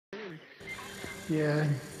Yeah.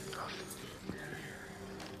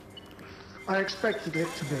 I expected it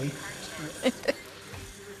to be.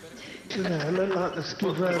 You know, it looked like the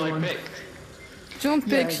Skid Row What I one. picked. John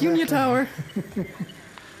picks Union Tower.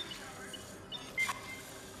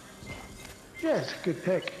 Yeah, it's a good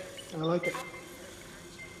pick. I like it.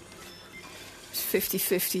 It's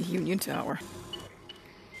 50-50 Union Tower.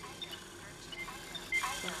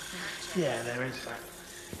 Yeah, there is that.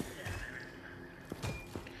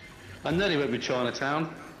 I nearly went with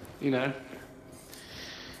Chinatown, you know.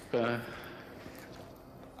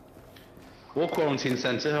 War Quarantine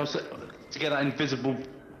Centre, I was, to get that invisible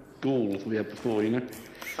ghoul we had before, you know.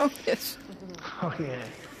 Oh, yes. Oh, yeah.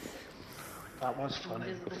 That was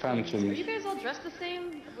funny. The Phantom. Are you guys all dressed the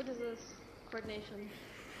same? What is this coordination?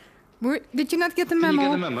 Did you not get the Did you memo?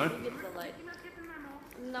 get the memo? Get the light.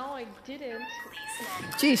 No, I didn't.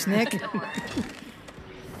 Jeez, Nick.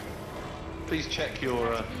 Please check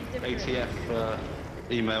your ATF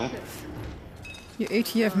email. Your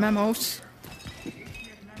ATF memos.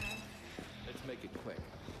 Let's make it quick.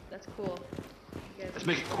 That's cool. Let's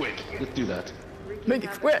make it quick. Let's do that. Make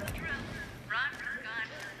it quick.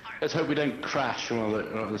 Let's hope we don't crash right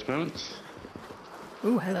at this moment.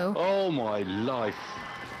 Ooh, hello. Oh my life.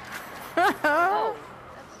 Oh,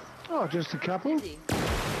 Oh, just a couple? easy.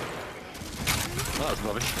 That was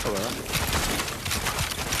rubbish. Oh well.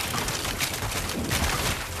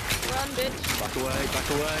 Run, bitch. Back away, back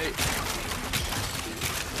away.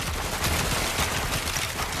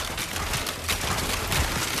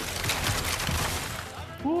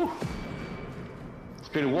 Whew. It's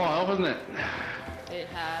been a while, hasn't it? It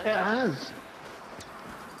has. It has.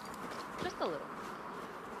 Just a little.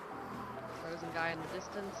 Frozen guy in the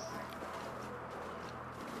distance.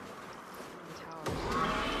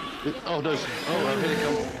 The towers. Oh, those. Oh, here they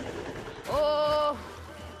come. Oh!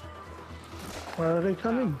 Where are they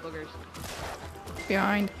coming? Boogers.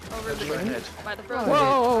 Behind. Over the Redhead. by the frozen.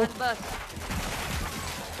 Whoa. By the bus.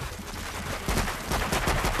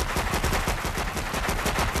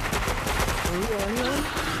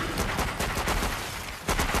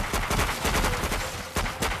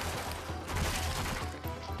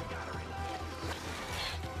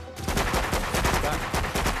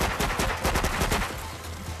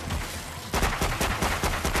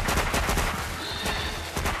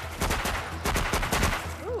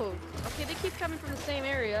 Ooh. Okay, they keep coming from the same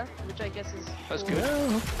area, which I guess is. That's cool. good.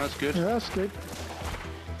 Yeah, That's good. yeah, that's good.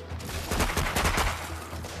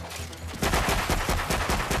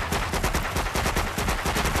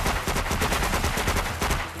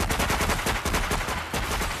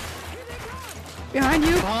 Behind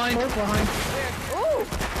you. Behind. Oh, behind. Ooh!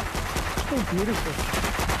 Oh, beautiful.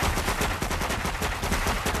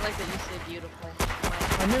 I like that you say beautiful.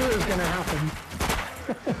 I knew it was going to happen.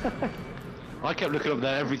 I kept looking up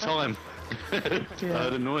there every time. I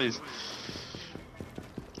heard a noise.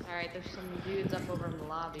 Alright, there's some dudes up over in the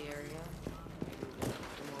lobby area.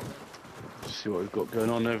 Let's see what we've got going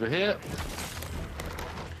on over here.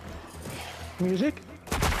 Music?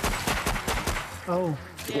 Oh,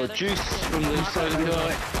 We've got juice from the soda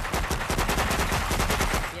guy.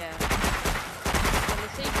 Yeah. And the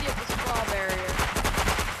safety of the sprawl barrier.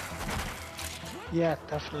 yeah,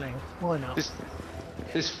 definitely. Why not?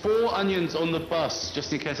 There's 4 onions on the bus,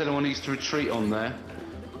 just in case anyone needs to retreat on there.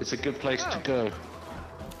 It's a good place to go.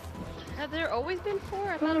 Have there always been 4?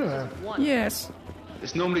 I thought it was just 1. Yes.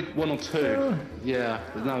 It's normally 1 or 2. Yeah,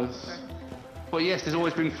 no. But yes, there's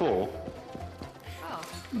always been 4. Oh.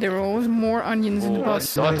 There were always more onions in the I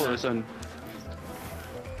bus. thought it was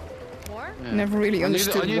More? yeah. Never really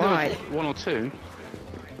understood I knew why. there was 1 or 2.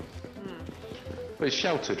 But it's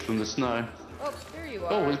sheltered from the snow. Oh, here you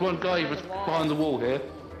are. Oh, there's one guy Behind the wall. behind the wall here.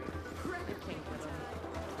 I can't get him.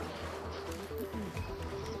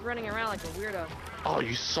 He's running around like a weirdo. Oh,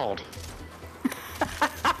 you sod.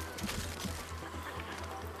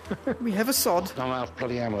 We have a sod. I'm out of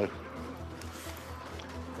bloody ammo.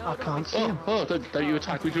 No, I don't can't be- see him. Don't you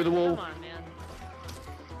attack me through the wall. Come on, man.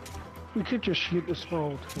 We could just shoot the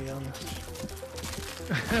small, to be honest.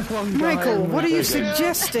 One guy Michael, in what are the you bushes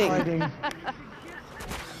suggesting? hiding.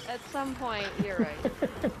 At some point, you're right.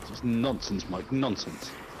 It's nonsense, Mike.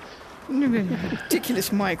 Nonsense.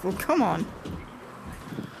 Ridiculous, Michael. Come on.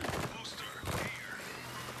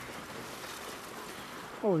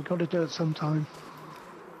 Oh, we've got to do it sometime.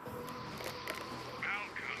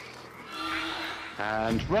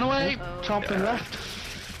 And run away. Top and left.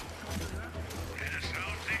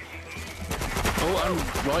 Oh, and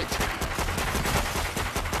right.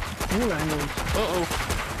 All angles. Uh-oh.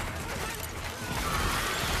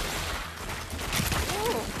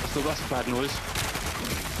 So that's a bad noise.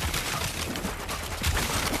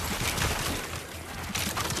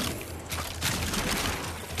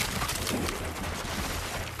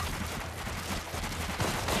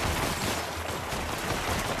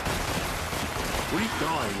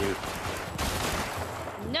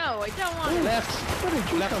 I don't want it. Left. Where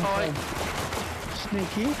did you Left come high. from?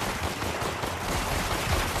 Sneaky.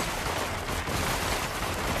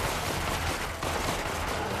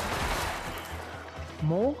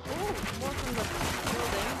 More? Ooh, more from the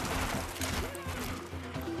building.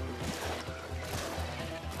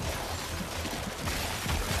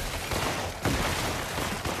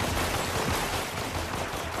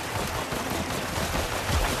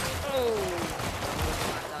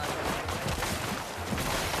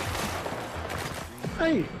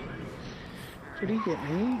 Hey! Did he get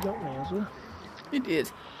me? He got me as well. You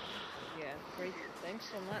did. Yeah, great. Thanks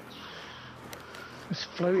so much. This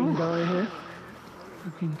floating guy here.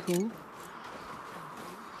 Looking cool.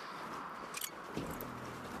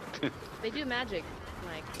 They do magic,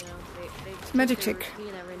 like, you know, they Magic do their trick.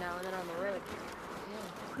 routine every now and then on the road.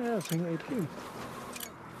 Yeah. Yeah, I think they do.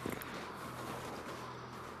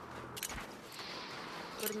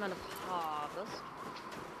 Good amount of harvest.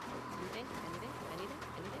 Anything?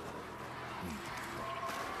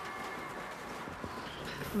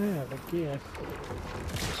 Yeah, the gear.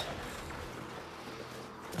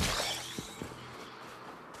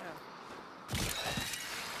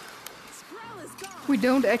 We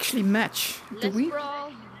don't actually match, do Let's we?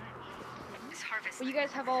 brawl. Well, you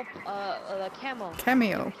guys have all the camo.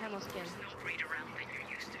 Cameo. Camo skin.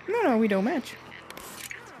 No, we don't match.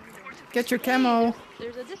 Get your camo.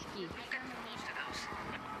 There's a disky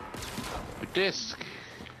A disc.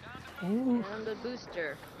 Ooh, and a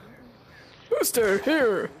booster. Booster,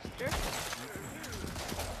 here. Booster.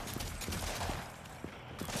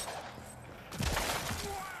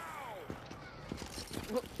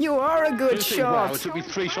 You are a good Seriously, wow, shot. it took me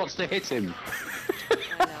 3 shots to hit him.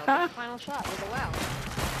 I know. The final shot was a wow.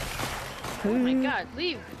 Oh my god!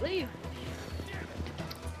 Leave! Leave!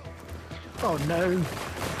 oh no.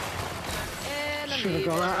 And Should have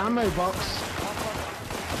got that ammo box.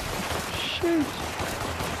 Shoot.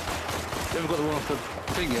 You haven't got the one off the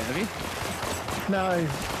thing yet, have you? No,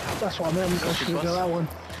 that's what I meant. I should have got that one.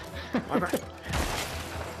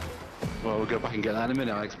 Well, we'll go back and get that in a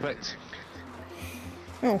minute, I expect.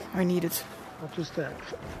 Oh, I need it. What was that?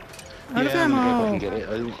 Out of Yeah, I'm gonna go back ammo. and get it.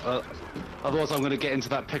 Otherwise, I'm gonna get into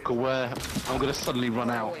that pickle where I'm gonna suddenly run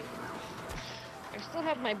out. wait. I still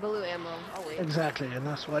have my blue ammo. I'll wait. Exactly, and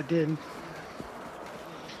that's what I did.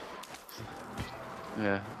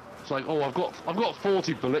 Yeah. It's like, oh, I've got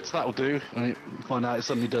 40 bullets. That'll do. And you find out it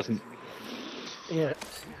suddenly doesn't. Yeah.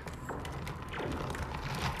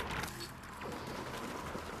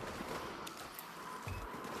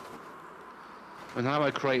 And how am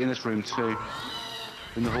I creating this room too?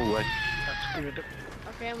 In the hallway. That's good.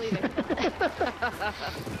 Okay, I'm leaving.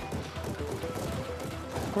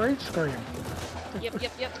 Great screen. Yep.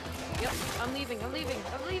 I'm leaving.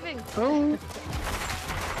 Oh,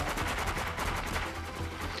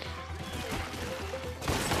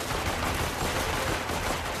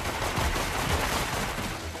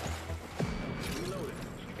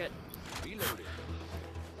 Good.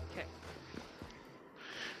 Okay.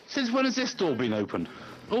 Since when has this door been open?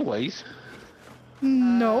 Always.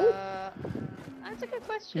 No. That's a good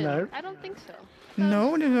question. No. I don't think so.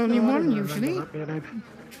 No, there's only one usually.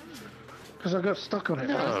 Because I got stuck on it.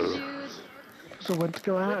 No. Dude, So I went to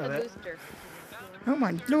go out with of the it. booster. Oh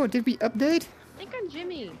my lord, did we update? I think I'm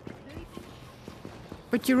Jimmy.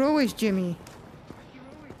 But you're always Jimmy.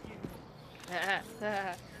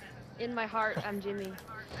 In my heart, I'm Jimmy. I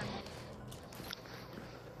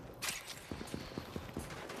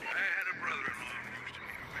had a brother-in-law who used to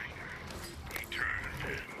be a banker. He turned,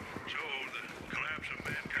 and so the collapse of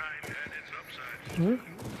mankind had its upsides.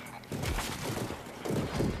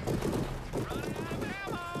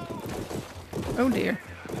 Oh dear.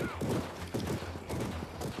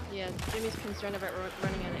 Yeah, Jimmy's concerned about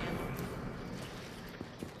running out of ammo.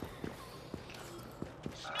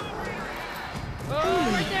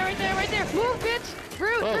 Oh, right there! Move, bitch!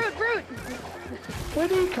 Brute! Where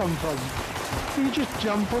did he come from? Did he just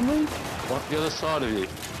jump on me? What? The other side of you?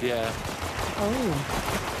 Yeah. Oh.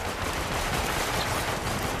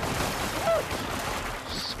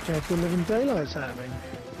 Scared the living daylights out of me.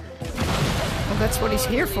 Well, that's what he's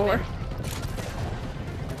here for.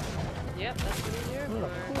 Yep, that's what he's here for.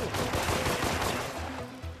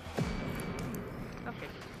 Okay.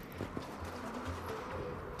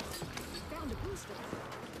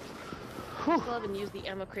 Still haven't used the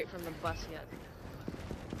ammo crate from the bus yet.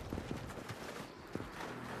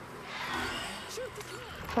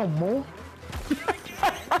 Oh, more?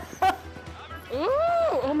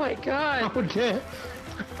 Ooh! Oh my god! Oh, dear.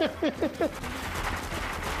 That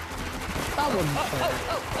one.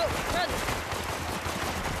 Oh, run!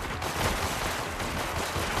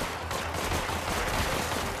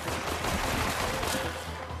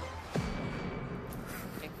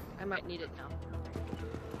 might need it now.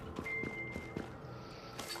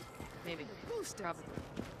 Maybe. Probably.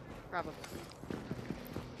 Probably.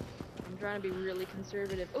 I'm trying to be really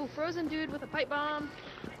conservative. Oh, frozen dude with a pipe bomb.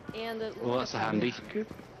 And a Well, that's a handy. Good.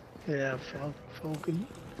 Yeah, Falcon.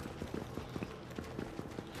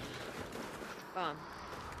 bomb.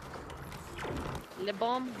 Le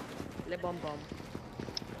bomb. Le bomb bomb.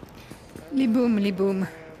 Lee boom, lee boom.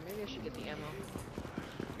 Maybe I should get the ammo.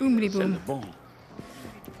 Boomly Send boom. the bomb.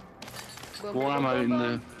 Boom, More boom, ammo boom, in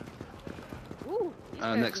boom. the Ooh, these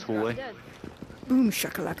guys next just dropped hallway. dead. Boom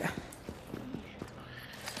shakalaka.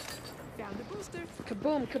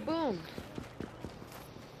 Kaboom, kaboom.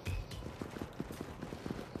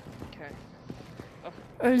 Okay. Oh,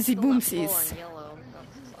 The still not boomsies. full on yellow. That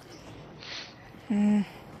sucks.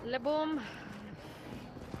 Le boom.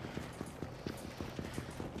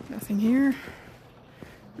 Nothing here.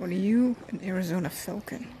 What are you? An Arizona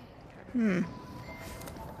Falcon.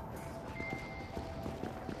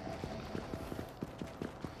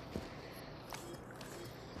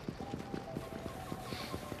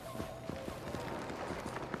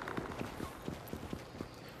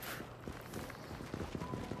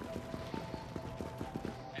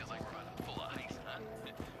 Feels like we're on a full heist, huh?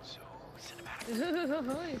 So cinematic.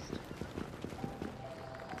 Heist.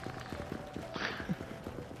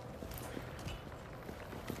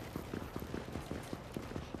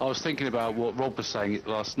 I was thinking about what Rob was saying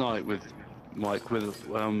last night with Mike with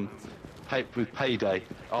Payday.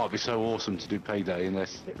 Oh, it'd be so awesome to do Payday and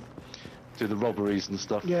let's do the robberies and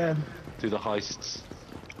stuff. Yeah, Do the heists.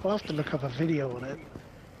 I'll have to look up a video on it.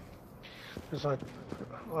 Because I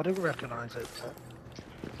didn't recognise it.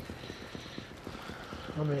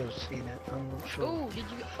 But I may have seen it, I'm not sure. Oh, did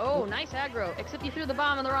you? Oh, nice aggro. Except you threw the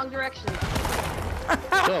bomb in the wrong direction.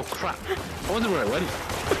 Oh crap! I wonder where it went.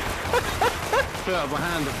 Put out my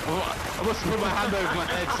hand. I must have put my hand over my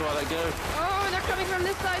head so I let go. Oh, they're coming from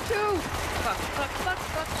this side too. Fuck, fuck, fuck,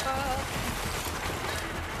 fuck, fuck.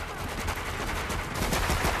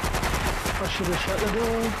 I should have shut the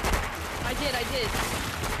door. I did.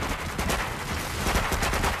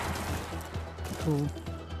 Cool.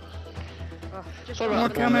 Oh, just Sorry More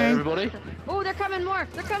about that, coming. everybody. Oh, they're coming more.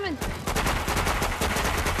 They're coming.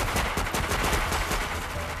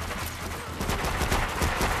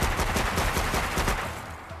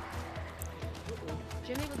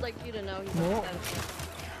 Jimmy would like you to know he's No. on the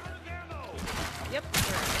Yep.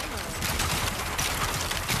 we're at ammo.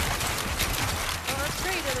 Oh, that's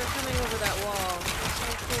great that they're coming over that wall. That's so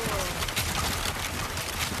cool.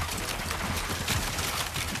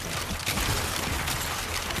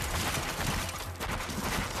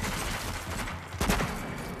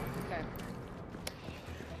 Okay.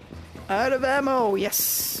 Out of ammo.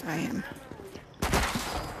 Yes, I am.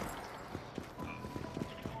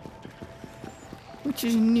 Which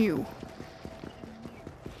is new.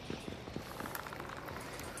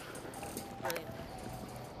 Brilliant.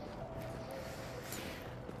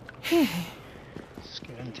 Let's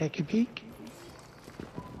go and take a peek.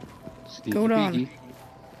 Sneaky Go on. peeky.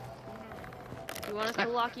 You want us to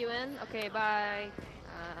lock you in? Okay, bye.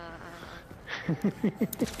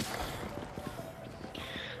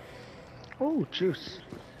 Oh, juice.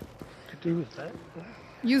 To do with that.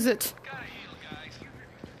 Use it. Gotta heal, guys.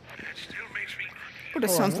 It still makes me Oh, that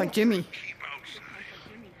Oh, sounds yeah. like Jimmy. keep outside.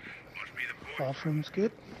 Must be the boy. Bathroom's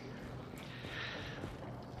good.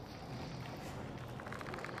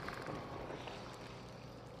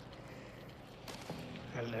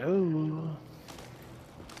 Hello.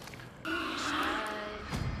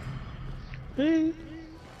 Hey.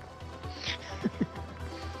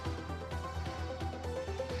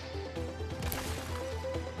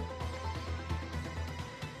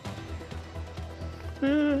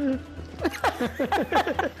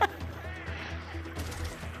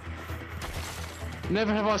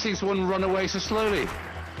 Never have I seen someone run away so slowly.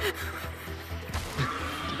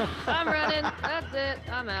 I'm running. That's it.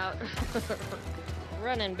 I'm out.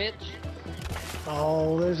 Running, bitch.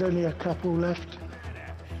 Oh, there's only a couple left.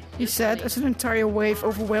 He said as an entire wave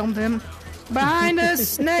overwhelmed him. Behind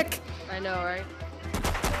us, Nick! I know, right?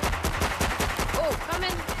 Oh,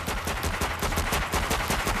 coming.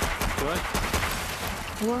 What?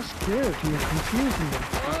 Well, that's good. You're confusing me.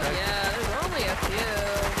 Oh yeah, there's only a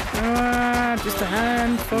few. Just a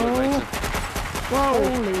handful. Whoa!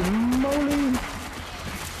 Holy moly.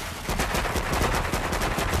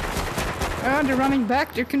 They're running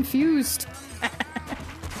back. They're confused. That's good.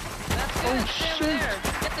 Oh, Stay over shit. there.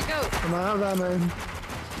 Get the goat. I'm out of ammo.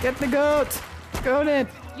 Get the goat. Goat it.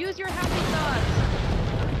 Use your happy thoughts.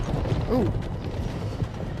 Oh.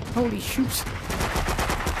 Holy shoot.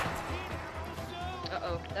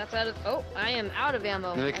 Uh-oh. That's It's out of. Oh, I am out of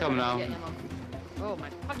ammo. Here they I come don't now. get ammo. Oh my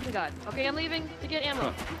fucking god. Okay, I'm leaving to get ammo.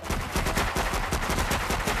 Huh.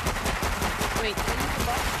 Wait, can I use the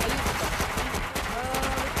box? I use the box.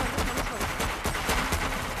 This one.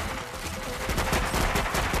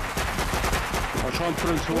 I'll try and put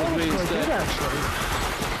them towards That me was quite good, instead. actually.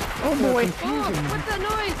 Oh boy. Confusing. Oh, what's that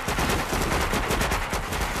noise?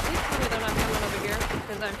 Please tell me they're not coming over here,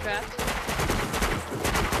 because I'm trapped.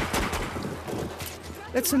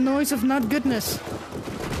 That's a noise of not goodness. I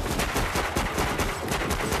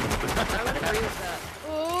would agree with that.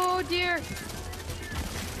 Oh dear!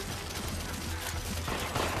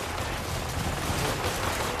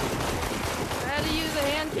 I had to use a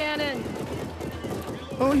hand cannon.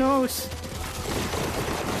 Oh noes.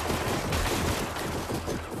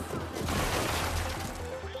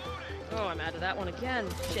 Oh, I'm out of that one again.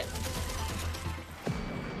 Shit.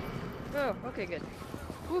 Oh, okay, good.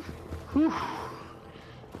 Woof. Whew.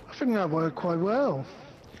 I think that worked quite well.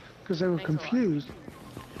 Because they were Thanks a lot. confused.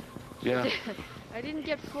 Yeah. I didn't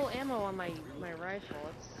get full ammo on my rifle.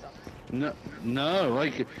 It sucks. No,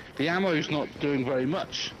 like the ammo's not doing very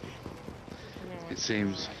much. It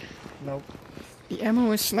seems. Nope. The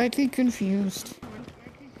ammo is slightly confused.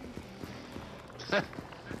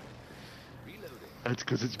 That's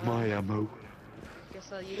because it's my ammo.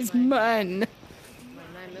 Guess I'll use It's my mine.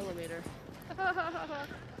 9mm.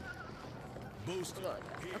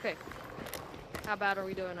 Okay. How bad are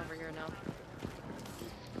we doing over here now?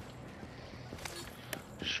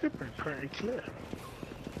 Should be pretty clear.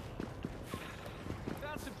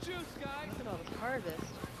 Found some juice, guys. Look at all this harvest.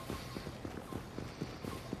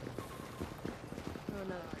 Oh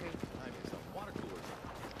no, great. I'm in some water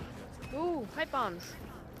coolers. Ooh, pipe bombs.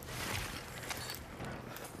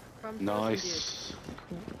 From Frozen Nice.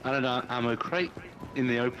 And an ammo crate in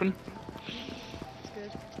the open. Dude.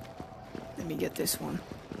 That's good. Let me get this one.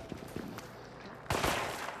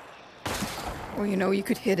 Or you know, you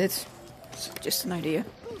could hit it. It's just an idea.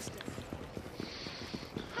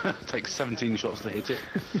 Takes 17 shots to hit it.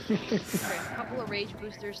 Okay, a couple of rage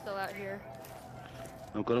boosters still out here.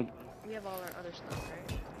 I've got 'em. We have all our other stuff,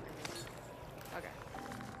 right? Okay.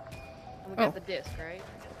 And we got Oh. the disc, right?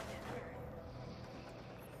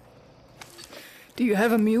 Do you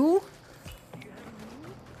have a mule?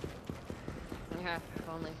 Yeah, if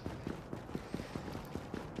only.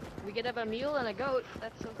 We could have a mule and a goat.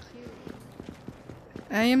 That's so cute.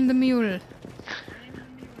 I am the mule.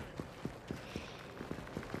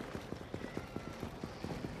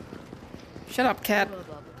 Shut up, cat. Blah,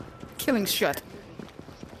 blah, blah. Killing shot.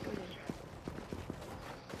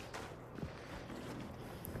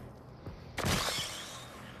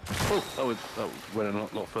 Oh, that went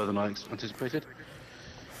a lot further than I anticipated.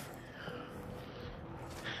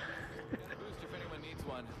 Booster if anyone needs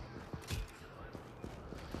one.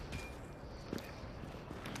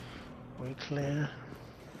 We're clear.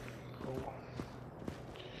 Cool.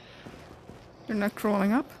 You're not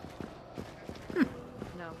crawling up?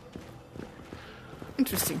 No.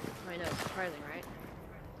 Interesting. I know, it's surprising, right?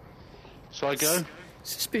 So I go?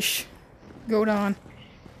 Suspicious. Go on.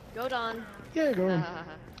 Goat on. Yeah, go on.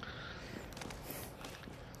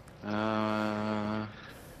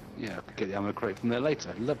 Yeah, I could get the ammo crate from there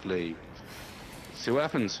later. Lovely. See what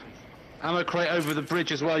happens. Ammo crate over the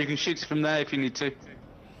bridge as well. You can shoot it from there if you need to.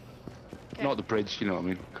 Okay. Not the bridge, you know what I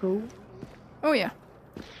mean. Cool. Oh yeah.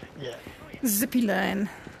 Yeah. Zippy line.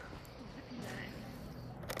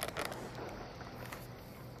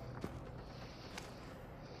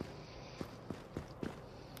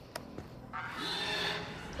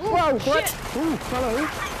 Whoa, what? Ooh, hello.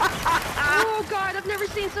 Oh god, I've never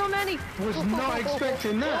seen so many! Was not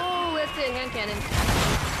expecting that. Oh, that's it, hand cannon.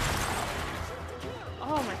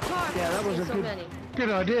 Oh my god, Yeah, I've that was seen a so good, many. good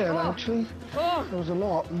idea, Oh. actually. Oh, There was a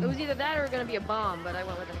lot. it was either that or gonna be a bomb, but I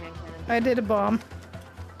went with a hand cannon. I did a bomb.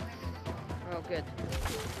 Oh, good.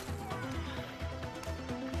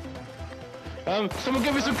 Someone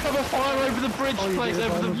give me some cover fire over the bridge, Oh, you please. did a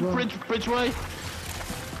Over bomb the as well. bridgeway.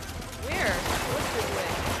 Where? What's this way?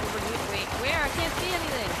 Over here? Wait, where? I can't see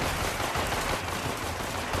anything.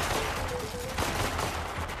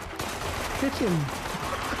 Hit him.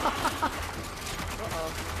 Uh-oh.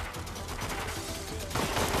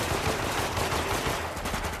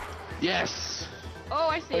 Yes. Oh,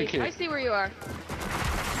 I see. Thank you. I see where you are.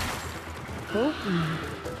 Oh,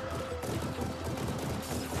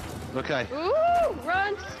 Okay. Ooh!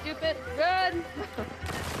 Run, stupid! Run!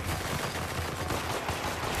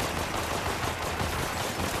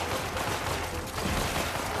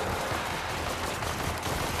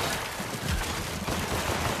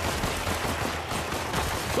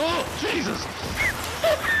 Oh, Jesus!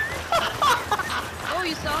 Oh,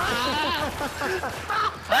 you saw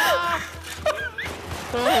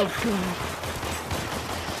Oh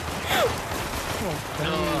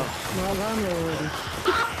god. Not ammo already.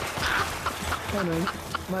 Come in.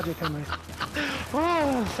 Magic ammo.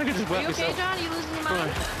 Oh, I can just Are work you this okay, out. John? Are you losing your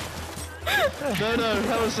mind? No,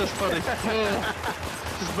 that was just funny. Oh,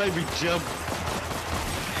 just made me jump.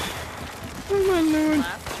 Oh my lord.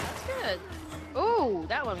 That's good. Oh,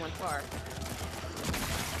 that one went far.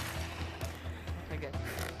 Okay, good.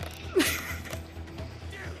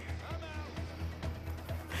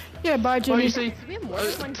 Yeah, bye, Well, Jimmy. you see, Do we have more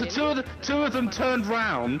than one two of them turned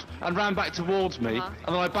round and ran back towards me, Uh-huh.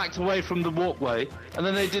 and then I backed away from the walkway, and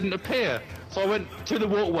then they didn't appear. So I went to the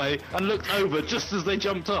walkway and looked over just as they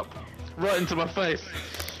jumped up, right into my face.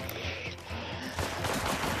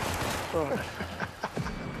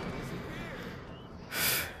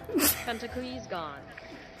 Tentacles gone.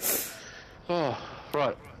 Oh,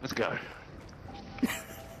 right, let's go.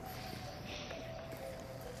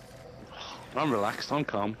 I'm relaxed, I'm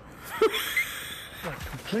calm.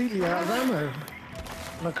 Completely out of ammo.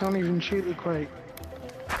 And I can't even shoot the crate.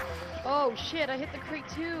 Oh shit, I hit the crate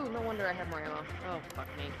too. No wonder I have more ammo. Oh, fuck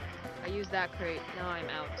me. I used that crate. Now I'm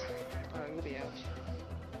out. Oh, you'll be out.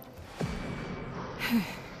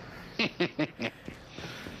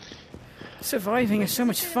 Surviving is so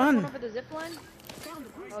much Is there one fun. over the zip line?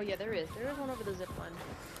 Oh yeah, there is. There is one over the zip line.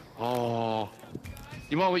 Oh,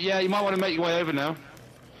 you might want to make your way over now,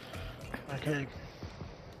 Okay.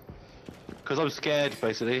 because I'm scared,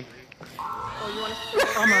 basically. Oh, you want us to...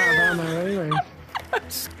 I'm out of ammo anyway.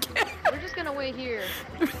 We're just gonna wait here.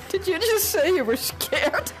 Did you just say you were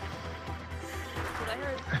scared? That's what I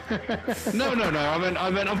heard. No, I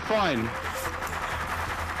meant I'm fine.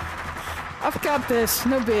 I've got this.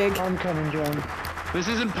 No big. I'm coming, John. This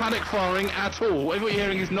isn't panic firing at all. What you're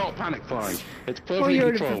hearing is not panic firing. It's perfectly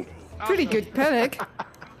you're controlled. Pretty good panic.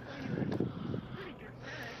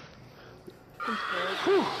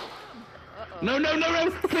 No,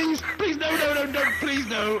 please, no, please,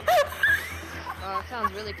 no. Oh, it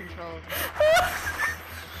sounds really controlled.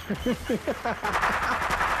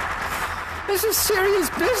 This is serious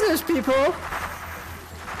business, people.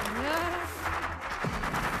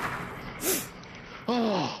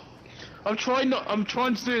 Oh, I'm trying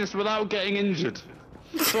to do this without getting injured.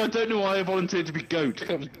 So I don't know why I volunteered to be goat.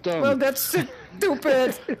 That was dumb. Well, that's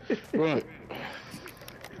stupid. Right.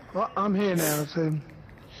 Well, I'm here now, so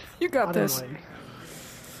You got I don't this. wait.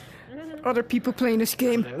 Other people playing this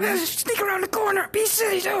game. Sneak around the corner. Be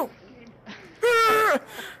silly, too.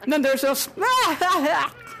 And then there's us.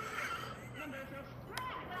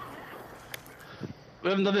 We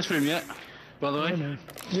haven't done this room yet, by the I way. know.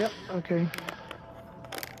 Yep, okay.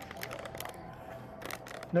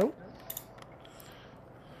 Nope.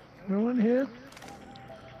 No one here?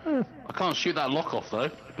 I can't shoot that lock off though.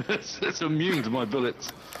 It's immune to my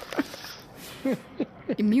bullets.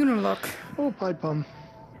 Immunolock. Oh, pipe bomb.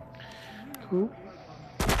 Cool.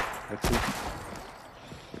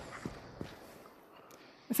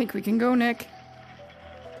 I think we can go, Nick.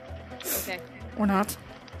 Okay. Or not.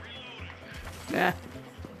 Yeah.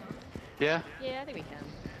 Yeah. Yeah, I think we can.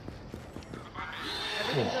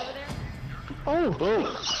 Everything's over there? Oh.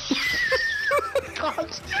 God!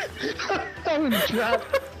 I'm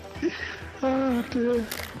trapped. Oh, dear.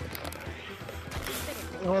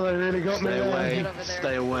 Oh, they really got me Stay there. away. Get over there.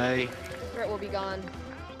 Stay away. Threat will be gone.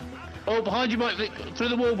 Oh, behind you, Mike. Through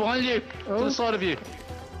the wall, behind you. To Oh. the side of you.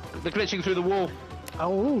 They're glitching through the wall.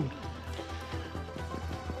 Oh.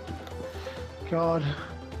 God.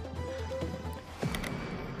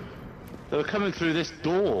 They were coming through this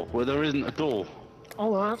door where there isn't a door.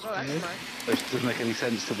 Oh, that's Oh, that's good. smart. Which doesn't make any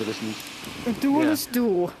sense to the listeners. A door Yeah. is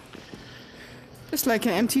door. It's like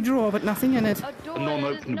an empty drawer, but nothing in it. A door, A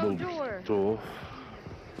there's no non-openable door. door.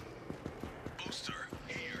 Booster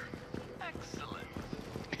here. Excellent.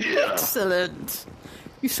 Excellent.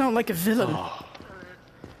 You sound like a villain. Oh.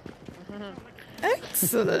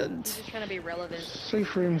 Excellent. Just trying to be relevant.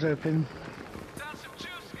 Safe room's open. Found some juice,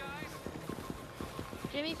 guys.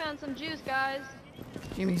 Jimmy found some juice, guys.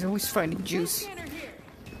 Jimmy's always finding juice.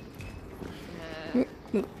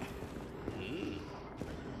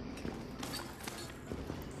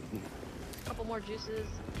 Couple more juices.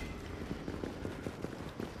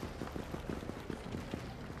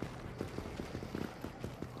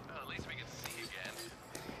 Well, at least we can see again.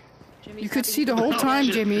 Jimmy's You could happy see the to- whole time,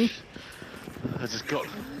 shit. Jimmy. I just got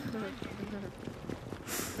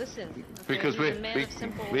Listen. okay, because he's a man of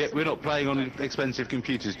simple- we're not playing on expensive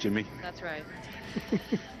computers, Jimmy. That's right. Way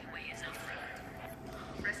is over.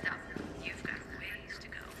 Rest up. You've got ways to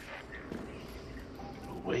go.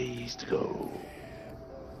 Ways to go.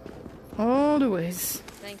 All the ways.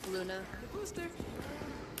 Thank Thanks, Luna. Booster.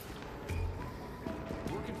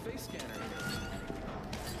 Working face scanner.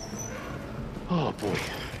 Oh boy.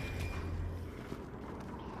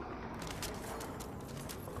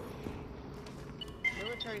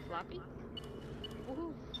 Military floppy?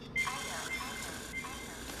 Woohoo.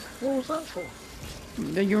 What was that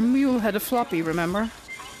for? Your mule had a floppy, remember?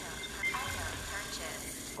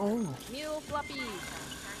 Oh, Mule floppy.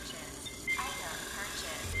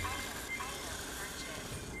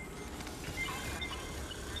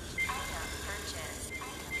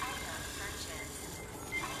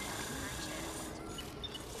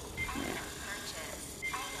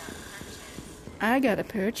 I got a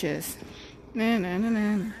purchase. Na na na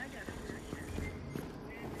na.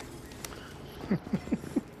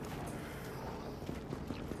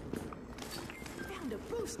 Found a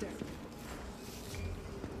booster.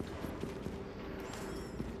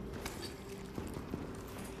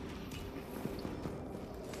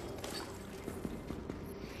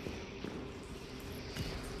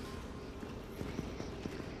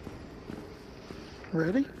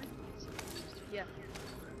 ready? Yeah.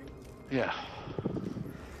 Yeah.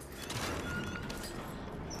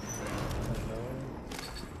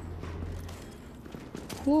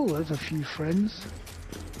 Oh, there's a few friends.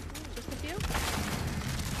 Just a few?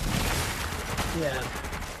 Yeah.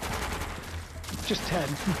 Just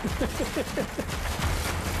 10.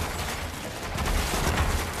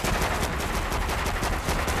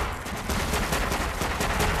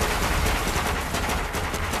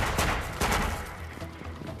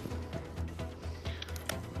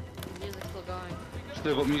 The music's still going.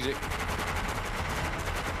 Still got music.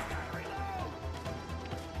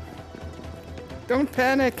 Don't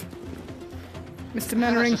panic, Mr. That's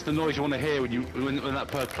Mannering. just the noise you want to hear when that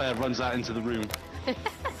player runs out into the room.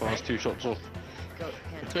 Fires 2 shots off. Goat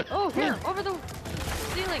panic. Oh, here, over the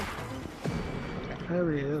ceiling.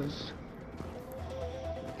 There he is.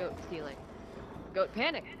 Goat ceiling. Goat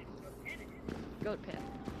panic. Goat panic.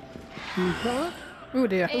 You got? Oh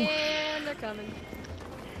dear. And they're coming.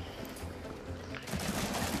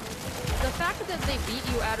 The fact that they beat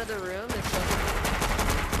you out of the room is so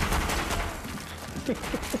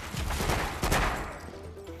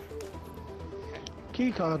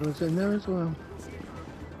Keycard was in there as well.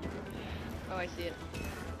 Oh, I see it.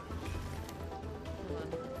 Hold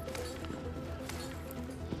on.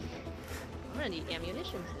 I'm gonna need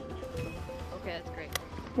ammunition. Okay, that's great.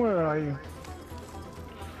 Where are you?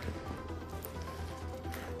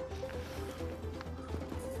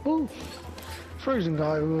 Oh, frozen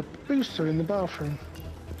guy with a booster in the bathroom.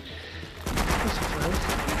 That's a first.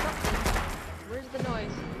 Where's the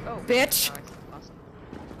noise? Oh, Bitch. Nice.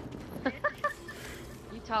 Awesome.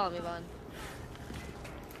 You tell him, Yvonne.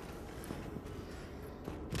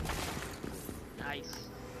 Nice.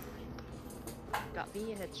 Got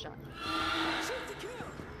me a headshot.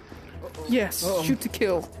 Uh-oh. Yes, Uh-oh. shoot to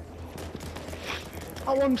kill.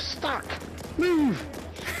 Oh, I'm stuck. Move.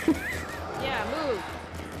 Yeah, move.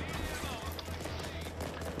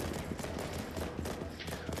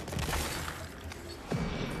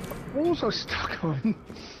 What was I stuck on?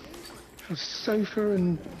 A sofa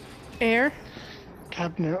and Air.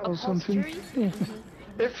 cabinet or something. Upholstery? Yeah.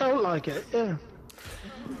 It felt like it, yeah.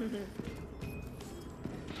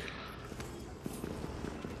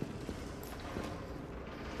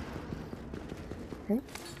 Found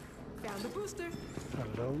a booster.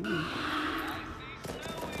 Hello.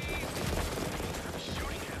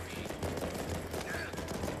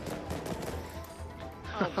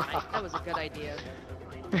 Oh my, that was a good idea.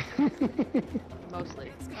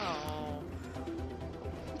 Mostly. Oh.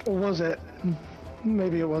 Or was it?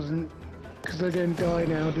 Maybe it wasn't. Because they don't die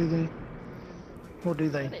now, do they? Or do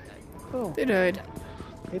they? They died. Oh, They died.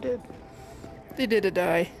 they did. They did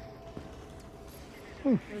die.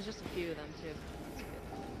 There was just a few of them too.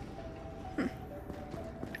 That's good.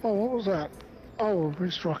 Oh, what was that? Oh, a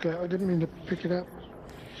wrist rocket. I didn't mean to pick it up.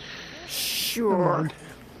 Never Sure. mind.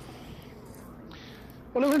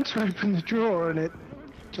 Well, I went to open the drawer and it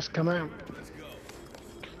just come out.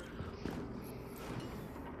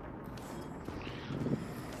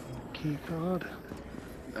 Key card.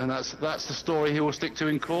 And that's the story he will stick to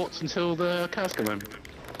in courts until the cows come home.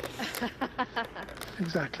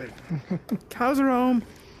 Exactly. Cows are home.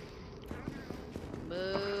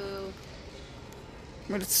 Moo.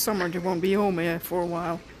 When it's summer, they won't be home here for a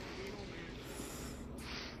while.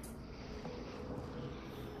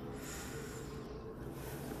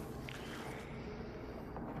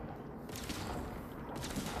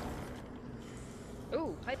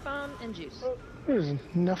 Ooh, pipe bomb and juice. There's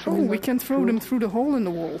nothing. Oh, in we that can throw drawer. them through the hole in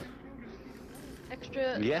the wall.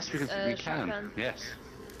 Extra. Yes, we can. shotgun. Yes.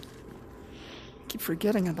 Keep keep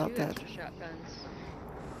forgetting about 2 that. extra shotguns.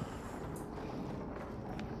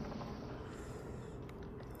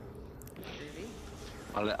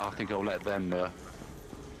 Groovy. I think I'll let them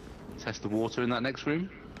test the water in that next room.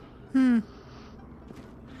 Oh,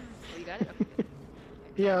 you got it? Okay.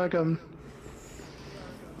 Yeah, I got 'em.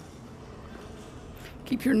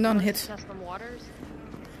 Keep your nun hit. Test them waters.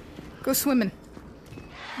 Go swimming.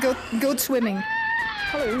 Go swimming. Goat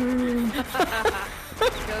swim. Goat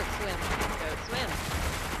swim.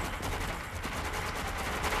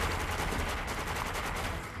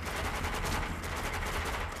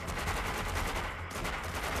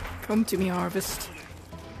 Come to me, harvest.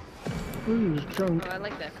 Ooh, drunk. Oh, I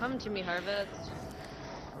like that. Come to me, harvest.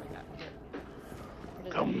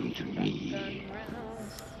 Come to me. Gun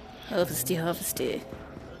rounds. Harvesty, harvesty.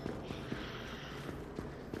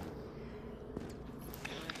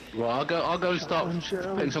 Right, I'll go and start Shotgun shells.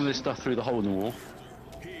 putting some of this stuff through the hole in the wall.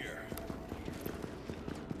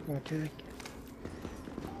 Okay.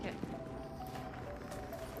 Okay.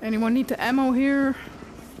 Anyone need the ammo here?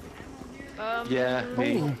 Yeah,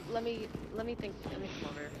 me. Let me think. Let me come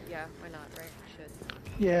over. Yeah, why not? Right? I should.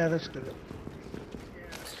 Yeah, that's good.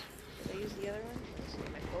 Should I use the other one? Let's see,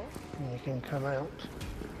 am I full? You can come out.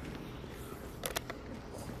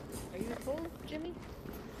 Are you full, Jimmy?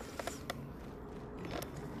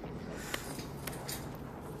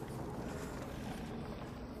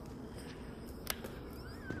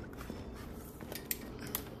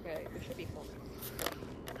 Okay, we should be full now.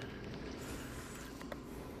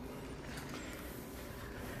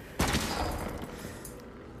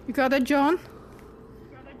 You got that, John?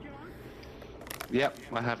 Yep,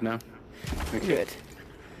 I have now. Thank you. Good.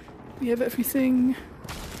 We have everything.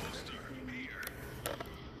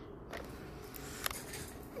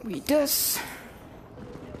 We does.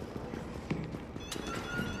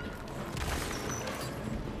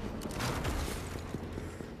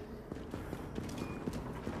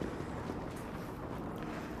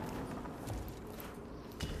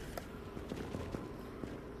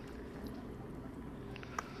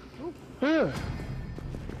 Yeah.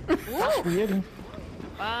 That's weird.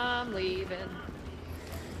 I'm leaving.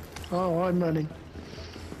 Oh, I'm running.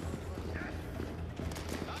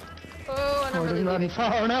 Oh, and I I'm really wasn't running leaving.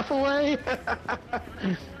 far enough away.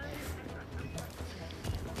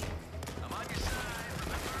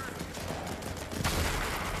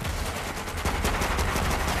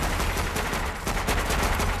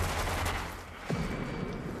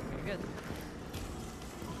 Very good.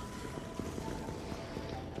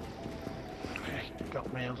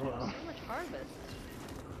 Got me as well. So much harvest.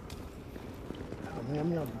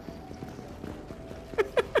 Yum yum.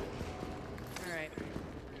 Alright.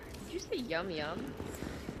 Did you say yum yum?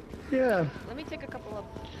 Yeah. Let me take a couple of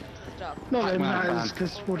stuff. Not that it Pac-Man matters, fan.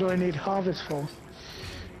 because what do I need harvest for?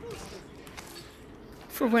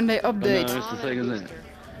 For when they But no, update. it's the thing, isn't it?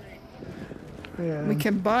 Yeah. We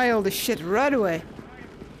can buy all the shit right away.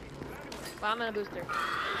 Bomb and a booster.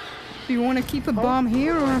 Do you want to keep a bomb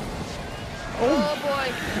here or? Oh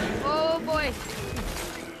boy! Oh boy!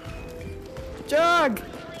 Jug!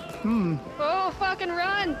 Oh fucking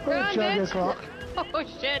run! Run, Jug bitch! o'clock. Oh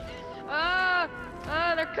shit! Ah!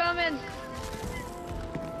 Ah, they're coming!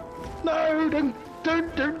 No, don't.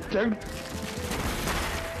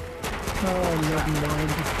 Oh, never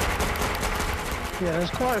mind. Yeah,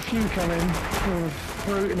 there's quite a few coming. Oh,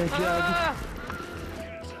 fruit in a jug. Ah!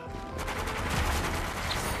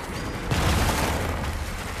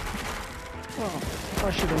 Oh, I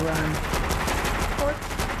should have ran.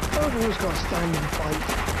 I've always got to stand and fight.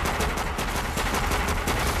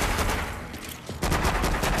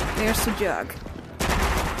 There's the jug.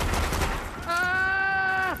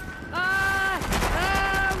 Ah! Ah!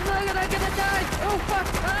 Ah! I'm gonna die! Oh fuck!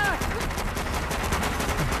 Ah!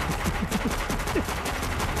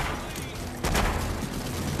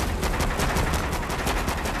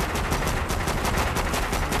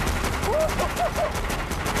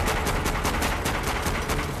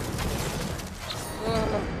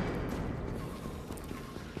 Ugh.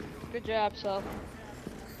 Good job, Sal.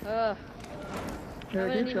 Yeah, I'm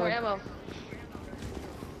gonna good need more job. ammo.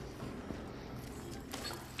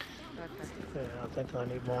 Okay. Yeah, I think I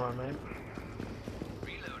need more, mate.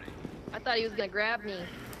 I thought he was gonna grab me.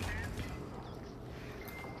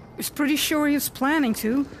 I was pretty sure he was planning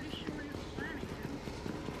to.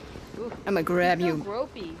 Ooh. I'm gonna grab So you.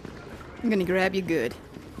 gropey. I'm gonna grab you good.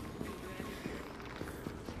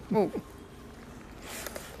 Oh.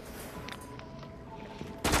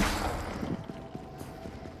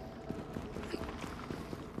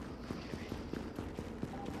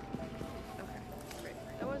 Great.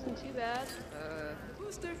 That wasn't too bad.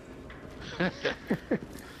 Booster.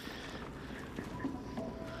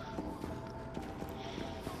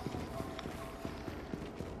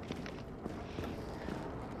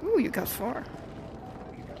 got far.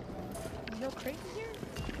 No crate in here?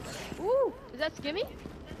 Ooh, is that Skimmy?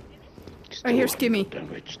 I hear Skimmy.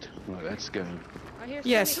 Damaged. Right, let's go. I hear Skimmy.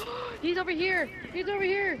 Yes. He's over here. He's over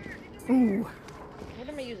here. Ooh. What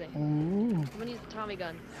am I using? Ooh. I'm gonna use the Tommy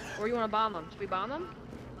gun. Or you wanna bomb him? Should we bomb him?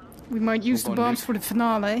 We might use the Hold on, bombs Nick. for the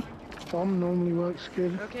finale. Bomb normally works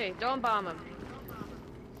good. Okay, don't bomb him.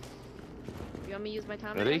 You want me to use my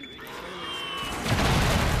Tommy Ready? gun?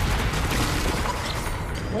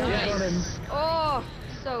 Well Nice. done him. Oh,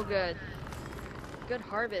 so good. Good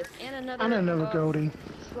harvest. And another. And another Goldie.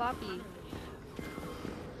 Sloppy.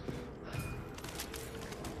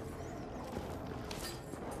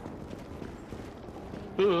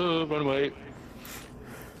 Run away.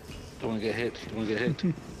 Don't want to get hit. Don't want to get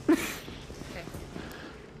hit. Okay.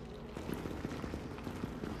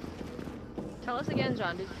 Tell us again,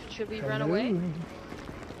 John. Should we run away?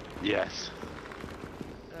 Yes.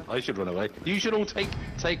 I should run away. You should all take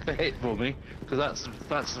the hit for me, because that's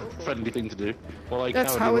a friendly thing to do. While I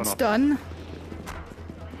That's cowardly how run it's off. done.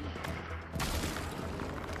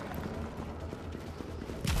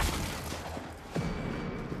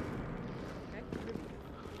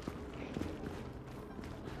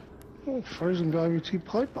 Oh, frozen guy with 2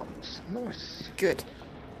 pipe bombs. Nice. Good.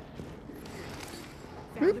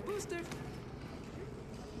 Found a booster.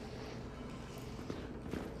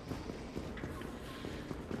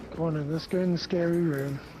 Come on then, let's go in the scary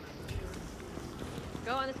room.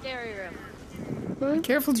 Go in the scary room. Right?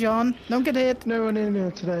 Careful, John. Don't get hit. No one in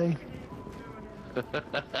here today.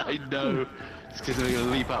 I know. It's because they're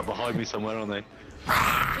gonna leap out behind me somewhere, aren't they?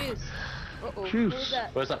 Juice. Uh-oh. Juice. Who's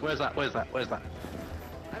that? Where's that? Where's that? Where's that? Where's that?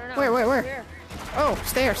 I don't know. Where? Oh,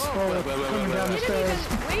 stairs. Oh, Where, coming where, down where? the He didn't stairs.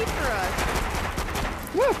 even wait for us.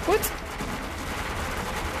 Whoa, what?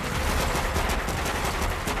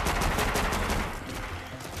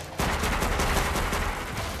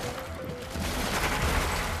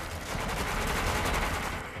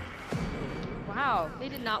 Wow, they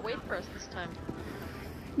did not wait for us this time.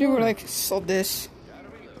 They were like, sod this.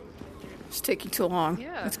 It's taking too long.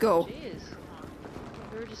 Yeah. Let's go. Jeez.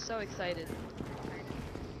 We were just so excited.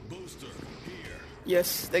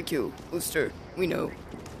 Yes, thank you, Booster. We know.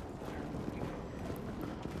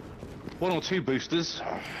 1 or 2 boosters.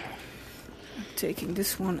 Taking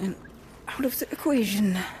this one and out of the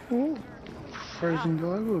equation. Oh, frozen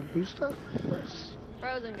guy with a booster. Nice.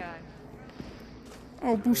 Frozen guy.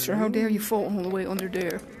 Oh, Booster, how dare you fall all the way under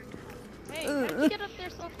there? Hey, how did you get up there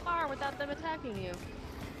so far without them attacking you?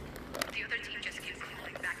 The other team just keeps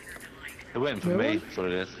falling back in their line. It went for me. That's what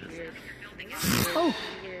it is. Weird. Oh,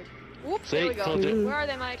 Weird. Whoops, See? there we go. Told you. Where are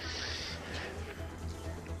they, Mike?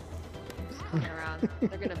 Just coming around.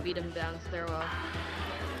 They're gonna beat him down stairwell.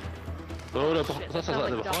 Oh, they're Shit, that sounds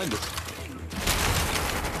like they're behind us.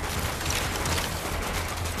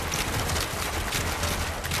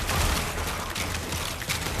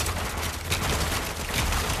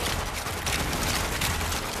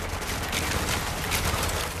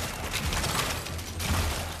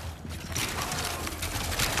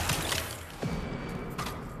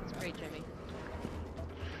 It's great, Jimmy.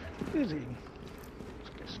 is he? Let's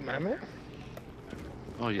get some ammo.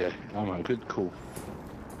 Oh yeah, ammo. Good call.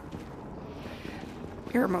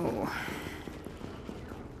 Irmo.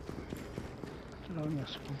 Oh,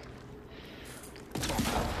 this one.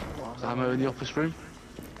 Ammo in the office room.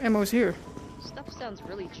 Ammo's here. Stuff sounds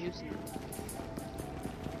really juicy.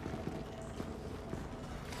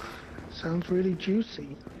 Sounds really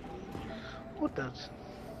juicy. What does?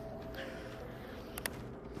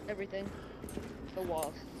 Everything. The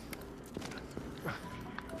walls.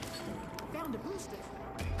 Found a booster.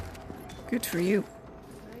 Good for you.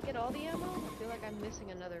 Did I get all the ammo? I feel like I'm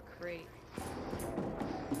missing another crate.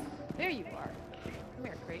 There you are. Come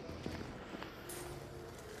here, crate.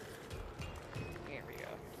 Here we go.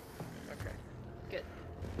 Okay. Good.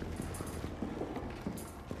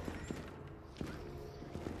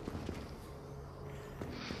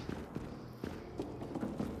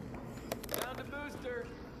 Found a booster.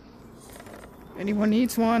 Anyone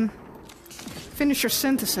needs one? Finish your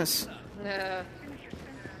sentences.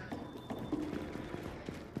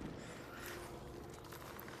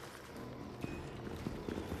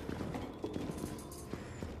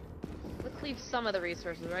 Let's leave some of the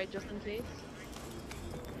resources, right? Just in case?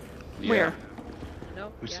 Yeah. Where?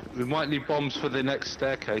 Nope. We, Yeah. we might need bombs for the next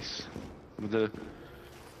staircase with the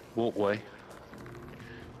walkway.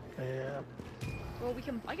 Yeah. Well, we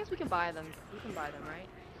can. I guess we can buy them. We can buy them, right?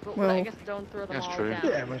 But Well, I guess don't throw them that's all true. down.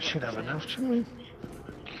 Yeah, we should have enough, shouldn't we?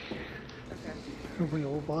 Okay. If we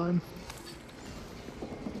all buy them.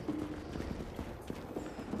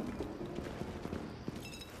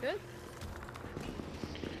 Good.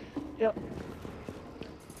 Yep.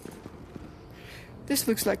 This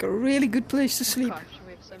looks like a really good place to sleep. Gosh,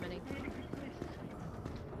 we have so many.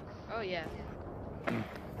 Oh yeah.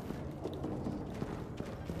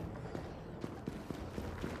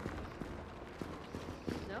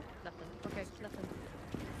 No? Nothing. Okay, nothing.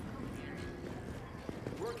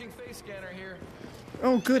 Working face scanner here.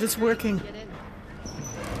 Oh, good, it's working. Get in.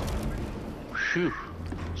 Phew.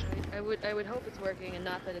 I would hope it's working and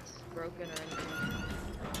not that it's broken or anything.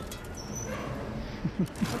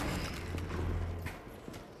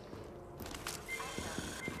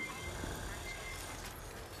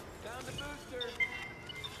 Found the booster.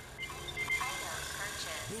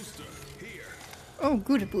 Booster, here. Oh,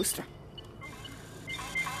 good, a booster.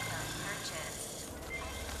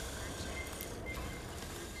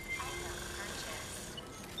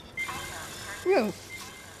 Whoa.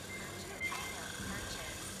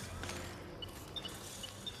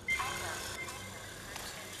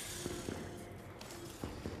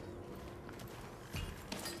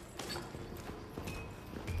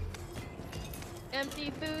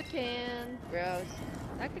 Empty food can. Gross.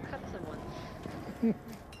 That could cut someone.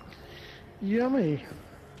 Yummy.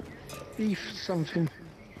 Beef something.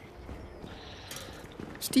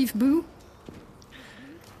 Steve Boo?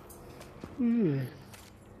 Ooh.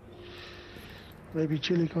 Maybe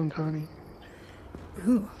chili con carne.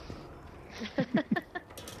 Ooh.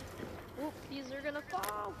 Oop, these are gonna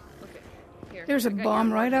fall. Okay. Here. There's a I got bomb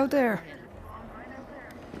your right water. out there.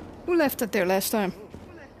 Who left it there last time?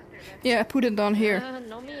 Yeah, I put it on here,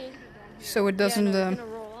 No me. so it doesn't, Yeah, no, it's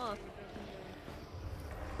gonna roll off.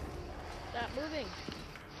 Stop moving.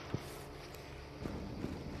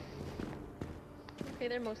 Okay,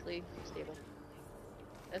 they're mostly stable.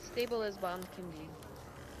 As stable as bombs can be.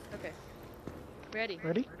 Okay. Ready.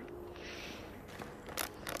 Ready?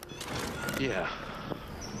 Yeah.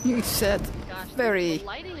 you said Gosh, very... the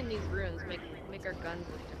lighting in these rooms make our guns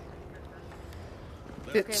look different.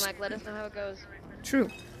 Okay, It's Mike, let us know how it goes. true.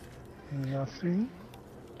 Nothing.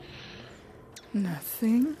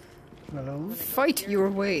 Nothing. Hello. Fight your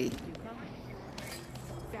way.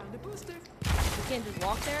 Found a booster. You can't just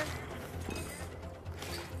walk there?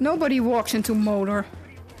 Nobody walks into motor.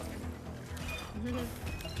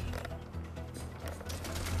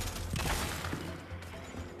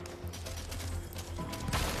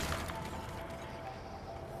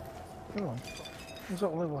 Oh. That's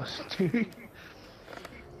all it was.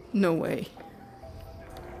 No way.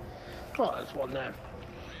 Oh, there's one there.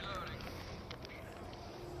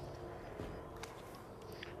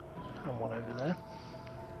 And one over there.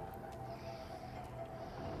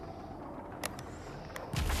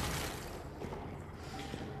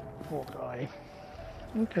 Poor guy.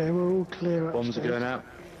 Okay, we're all clear. Bombs are upstairs. going out.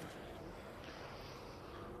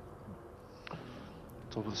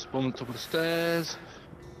 Top of the bomb, top of the stairs.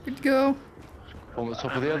 Good go. Bomb at the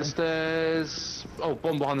top of the other stairs. Oh,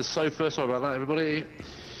 bomb behind the sofa. Sorry about that, everybody.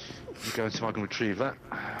 I'll go and see if I can retrieve that.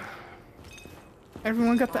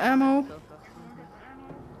 Everyone got the ammo?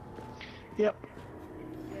 Yep.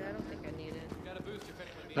 Yeah, I don't think I need it. Got a booster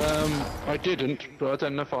if anyone needs I didn't, but I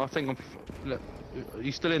don't know if I think I'm. Are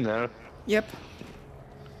you still in there? Yep.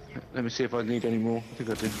 Let me see if I need any more. I think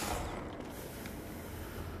I do.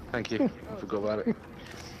 Thank you. I forgot about it.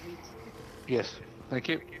 Yes. Thank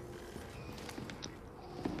you.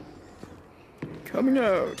 Coming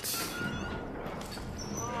out.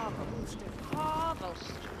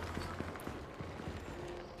 Harvest.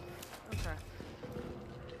 Okay.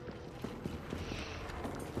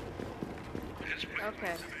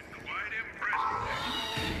 Okay. Quite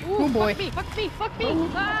impressive. Ooh, Oh, boy. Fuck me! Fuck me! Fuck me!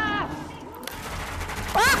 Ah!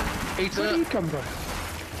 Where did Peter! you come from?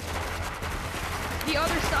 The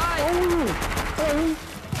other side! Oh!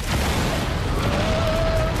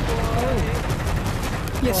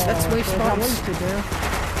 Yes, that's waste they're bombs. wasted now.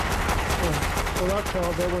 Oh, well, that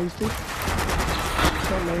child, they're wasted.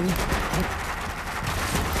 Not me.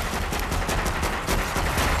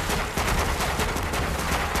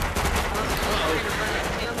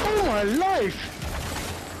 Oh my life!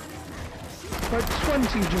 Like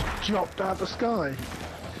 20 just dropped out the sky.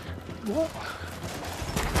 What?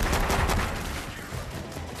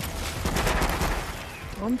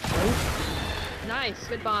 I'm safe. Nice,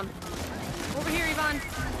 good bomb. Over here, Yvonne.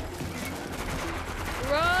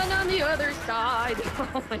 Run on the other side.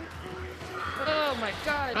 Oh my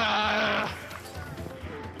god. Ah!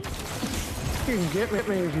 You can get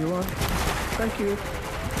me if you want. Thank you.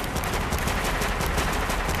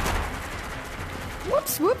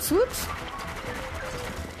 Whoops, whoops, whoops.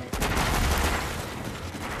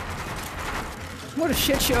 What a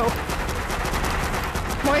shit show.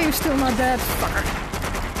 Why are you still not dead, fucker?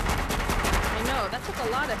 I know, that's that took a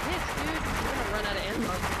lot of hits, dude. I'm gonna run out of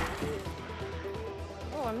ammo.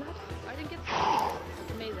 Oh, I'm not. I didn't get stunned.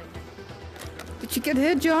 That's amazing. Did you get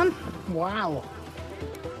hit, John? Wow.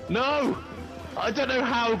 No! I don't know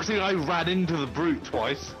how, because I ran into the brute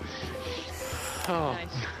twice. Oh.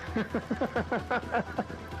 Nice.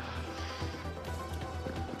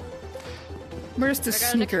 Where's the I got an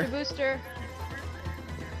sneaker? extra booster.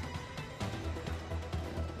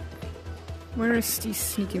 Where is the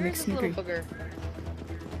sneaky Where's this little McSneaker? booger?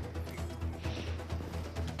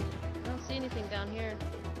 I don't see anything down here.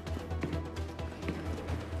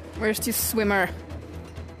 Where's the swimmer?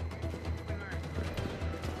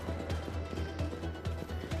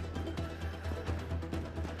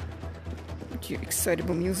 With your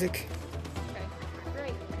excitable music. Okay,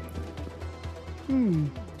 great. Hmm.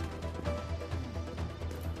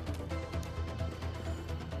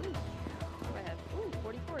 What do I have? Ooh,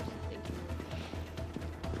 44s. Thank you.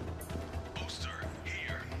 Booster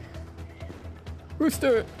here.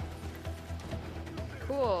 Rooster!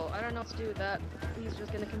 Cool. I don't know what to do with that. He's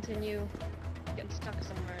just gonna continue getting stuck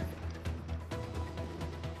somewhere.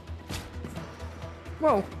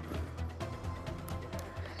 Whoa!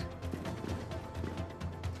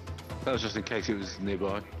 That was just in case it was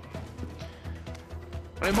nearby.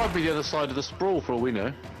 It might be the other side of the sprawl for all we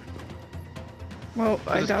know. Well,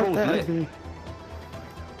 I The doubt sprawl's that. lit. Maybe.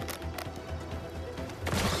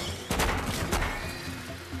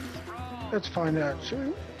 Let's find out, shall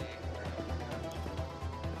we?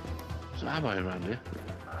 There's ammo around here.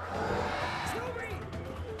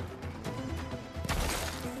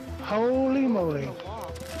 Holy moly.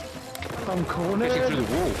 I'm Getting through cornered. the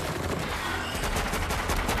wall.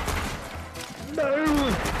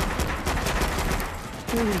 No!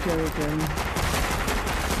 Here we go again.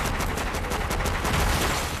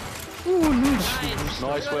 Ooh, nice.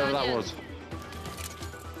 Nice, Good wherever that onion. was.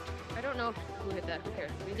 I don't know who hit that. Who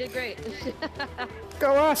cares? We did great.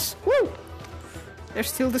 Go us! Woo! There's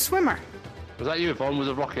still the swimmer. Was that you, Yvonne? Was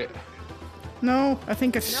a rocket? No, I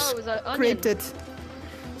think I No, it was an onion. scraped it.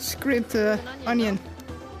 Scraped the An onion,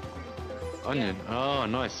 onion. Onion. Oh,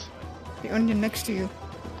 nice. The onion next to you.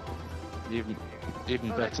 Even Oh, they're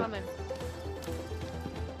better. coming.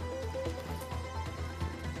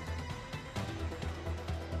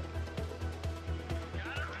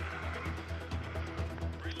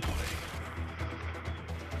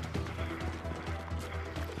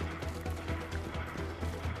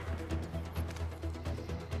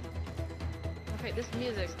 Okay, this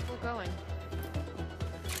music's still going.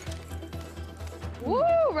 Woo!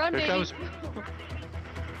 Run, Here baby! comes.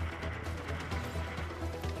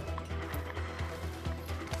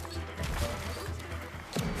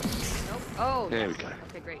 Nope. Oh, There yes. we go.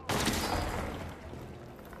 Okay, great.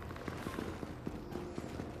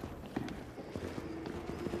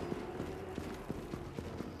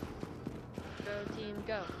 Go team,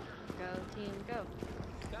 go. Go team, go.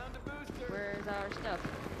 Down to booster. Where's our stuff?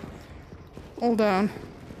 All down.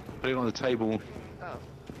 Put it on the table. Oh.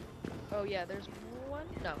 Oh yeah, there's one?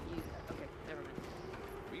 No, you used that. Okay, never mind.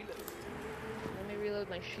 Reload. Let me reload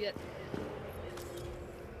my shit.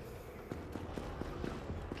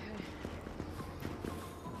 Okay.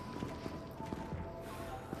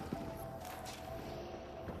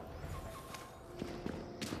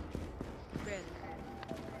 Red.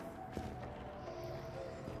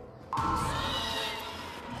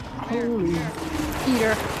 Holy.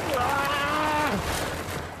 Peter.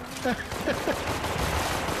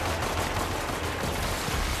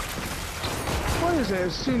 What is it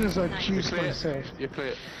as soon as I Nice. choose Clear. myself? You're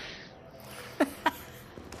clear.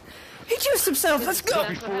 He juiced himself. Let's go.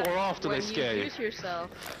 That's Before what or happens after they when scare you? Use yourself.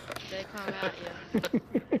 They come at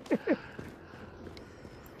you.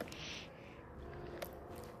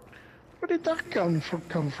 Where did that gun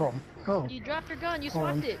come from? Oh, You dropped your gun. You Hold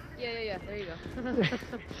on. swapped it. Yeah. There you go.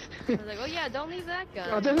 I was like, oh yeah, don't leave that gun.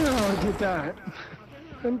 I don't know how I did that.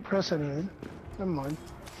 Didn't press anything. Never mind.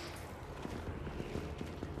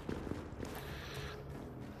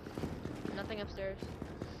 Nothing upstairs.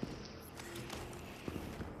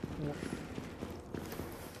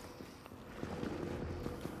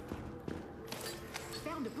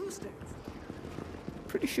 Found a booster.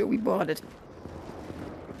 Pretty sure we bought it.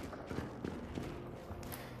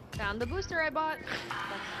 Found the booster I bought.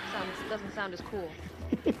 That doesn't sound as cool.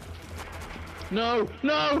 No!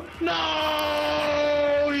 No!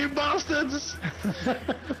 No! You bastards!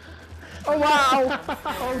 Oh wow!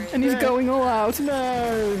 And he's going all out.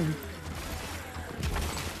 No!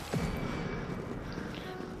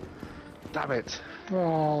 Damn it.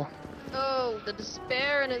 Oh, Oh, the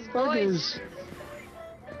despair in his voice. buggers.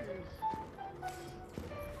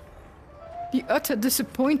 The utter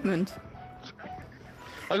disappointment.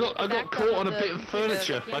 I got backdrop caught on a of bit of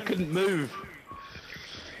furniture. I couldn't move.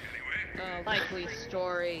 Likely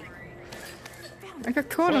story. I got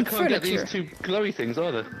caught Well, I on can't get furniture. these two glowy things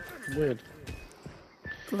either. Weird.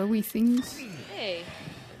 Glowy things. Hey.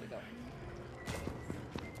 There we go.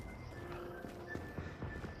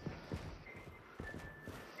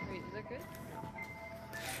 Wait, is that good?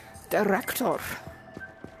 Director.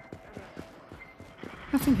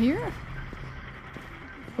 Nothing here?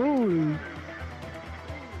 Holy.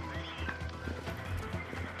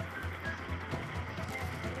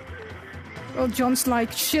 Well, John's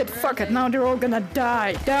like, shit, fuck it, now they're all gonna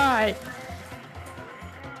die. Die!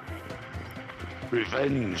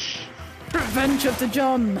 Revenge. Revenge of the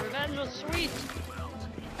John! Revenge was sweet.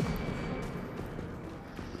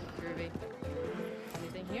 Groovy.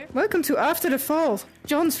 Anything here? Welcome to After the Fall,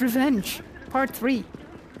 John's Revenge, Part 3.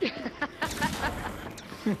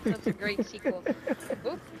 That's a great sequel.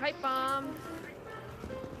 Oop, pipe bomb.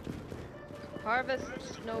 Harvest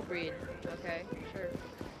snowbreed. Okay, sure.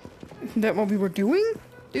 Isn't that what we were doing?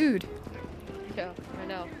 Dude, Yeah, I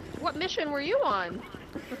know. What mission were you on?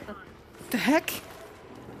 the heck?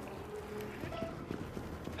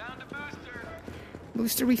 Down to booster.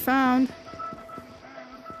 Booster we found.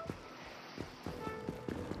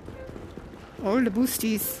 All the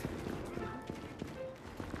boosties.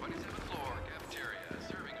 27th floor cafeteria,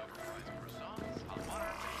 serving overpriced croissants, hot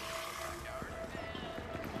water, backyard,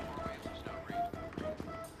 and 4 waves of snow breed.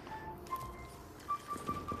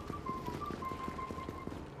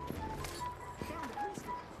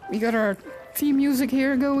 We got our theme music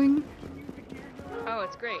here going. Oh,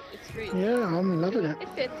 it's great. It's great. Yeah, I'm loving it. It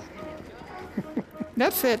fits.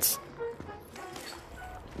 That fits.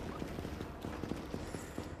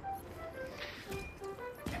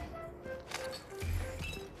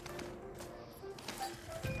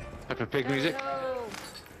 Peppa Pig music. No.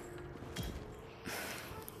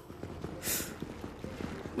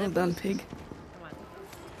 Well done, pig. Come on.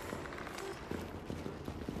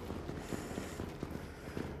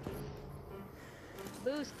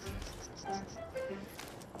 Boost.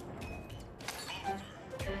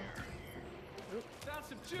 Found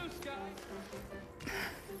some juice, guys.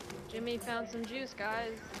 Jimmy found some juice,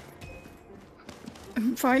 guys.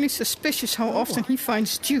 I'm finally suspicious how often he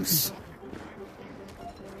finds juice.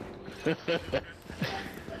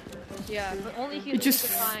 Yeah, but only He humans just-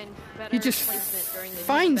 can find better He just placement during the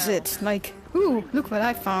finds battle. it, like, ooh, look what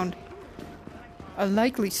I found. A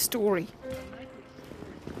likely story.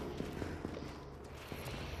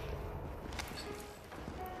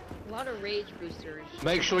 A lot of rage boosters.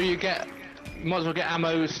 Make sure you might as well get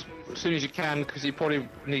ammo as soon as you can, because you probably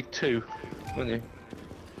need 2, wouldn't you?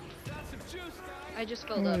 Found some juice, guys. I just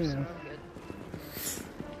filled up, so yeah. I'm good.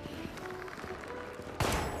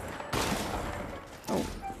 Oh.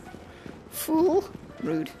 Fool.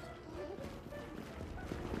 Rude.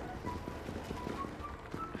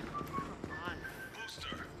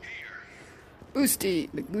 Boosty,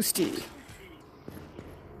 McBoosty.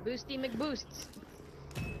 Boosty McBoosts.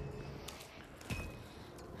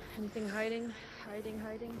 Anything hiding?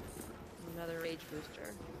 Hiding? Another rage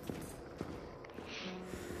booster.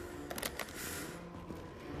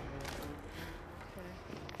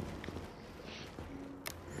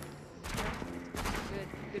 Okay.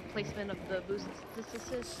 Good placement of the boost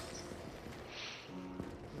assist.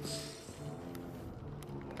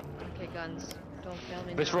 Okay, guns. Don't fail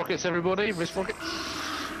me. Wrist now. rockets, everybody. Wrist rockets.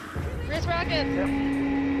 Wrist rockets!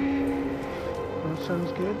 That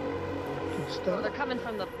sounds good. Good Oh, stuff. they're coming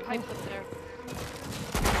from the pipes up there.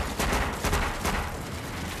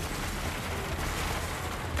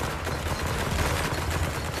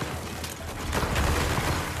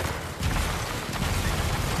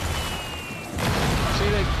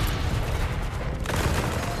 See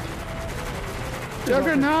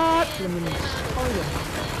Juggernaut! Flimming spider.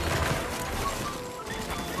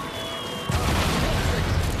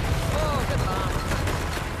 Oh, good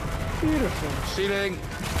bomb. Beautiful. ceiling.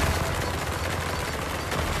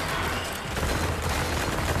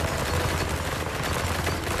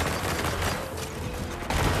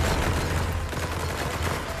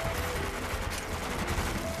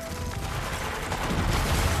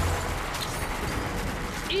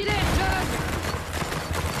 Eat it, Jug!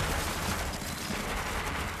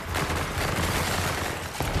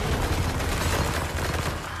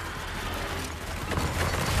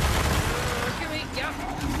 Give me, yeah.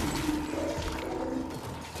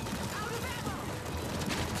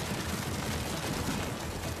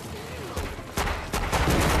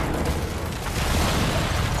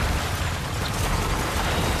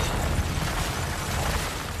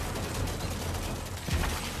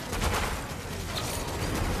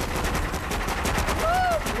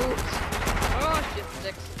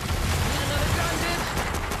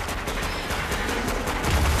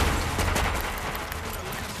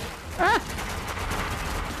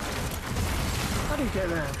 Get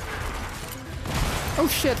there. Oh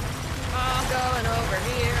shit! I'm going over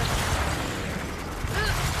here.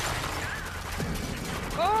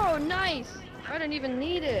 Oh, nice! I didn't even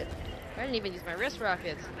need it. I didn't even use my wrist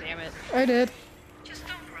rockets. Damn it. I did. Just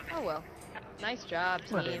don't rub it. Oh well. Nice job,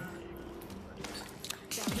 team.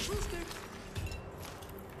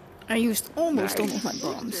 I used almost all Nice. of my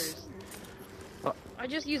bombs. Boosters. I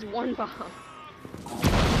just used one bomb.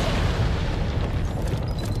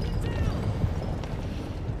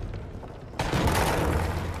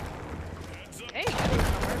 Hey, that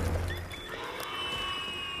didn't work.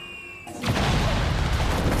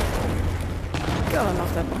 God, I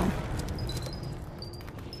love that bomb.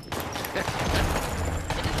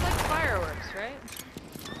 It is like fireworks, right?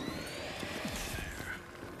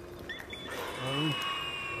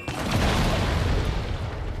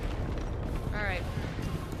 Alright.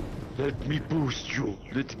 Let me boost you.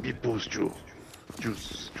 Let me boost you.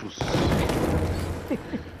 Juice.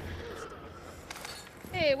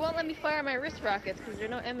 Hey, it won't let me fire my wrist rockets because there are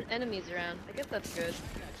no enemies around. I guess that's good.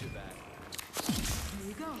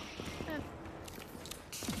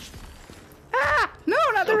 Ah! No,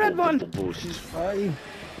 not the red one! Boost. Fine.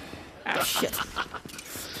 Ah, shit.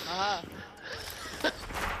 Aha.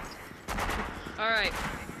 Alright.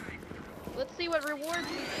 Let's see what rewards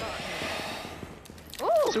we've got.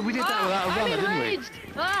 Oh! So we did that without a runner, didn't we? I'm enraged!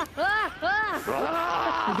 Ah! Ah!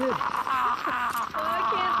 Ah! You did. Oh, I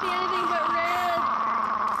can't see anything but red!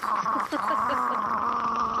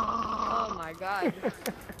 Oh my god.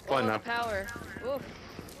 Fine Oh, now. the power. Oof.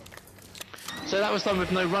 So that was done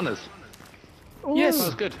with no runners. Yes. That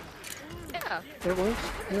was good. Yeah. It was.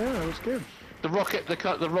 Yeah, it was good. The rockets That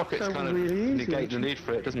kind of was really easy, negate the actually. need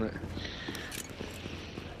for it, doesn't it?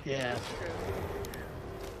 Yeah. True.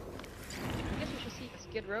 I guess we should see how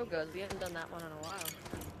Skid Row goes. We haven't done that one in a while.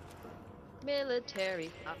 Military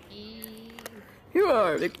hockey. You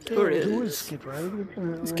are It was victorious. Skid Row.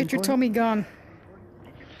 Let's get your Tommy gun.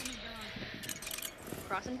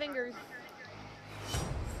 Crossing fingers.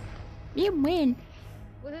 You win.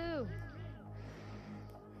 Woohoo!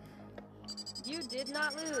 You did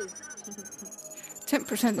not lose.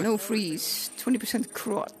 10% no freeze, 20%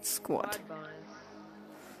 squad. Quad bonus.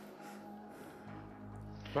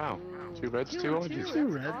 Wow. Ooh. 2 reds, 2 oranges. That's Two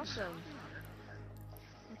reds. awesome.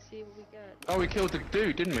 Let's see what we got. Oh, we killed the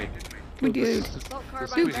dude, didn't we? We Killed the did. s- Assault carbine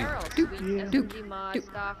Squeezy. barrel. Doop, Sweet doop, SMG mod doop.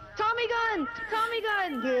 stock. Tommy gun! Tommy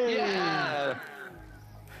gun! Yeah.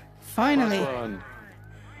 Finally. Nice one.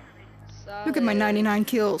 Look at my 99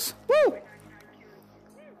 kills. Woo!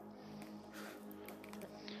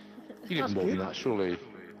 You did more than that, surely.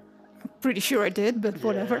 Pretty sure I did, but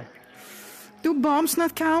whatever. Do bombs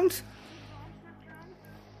not count?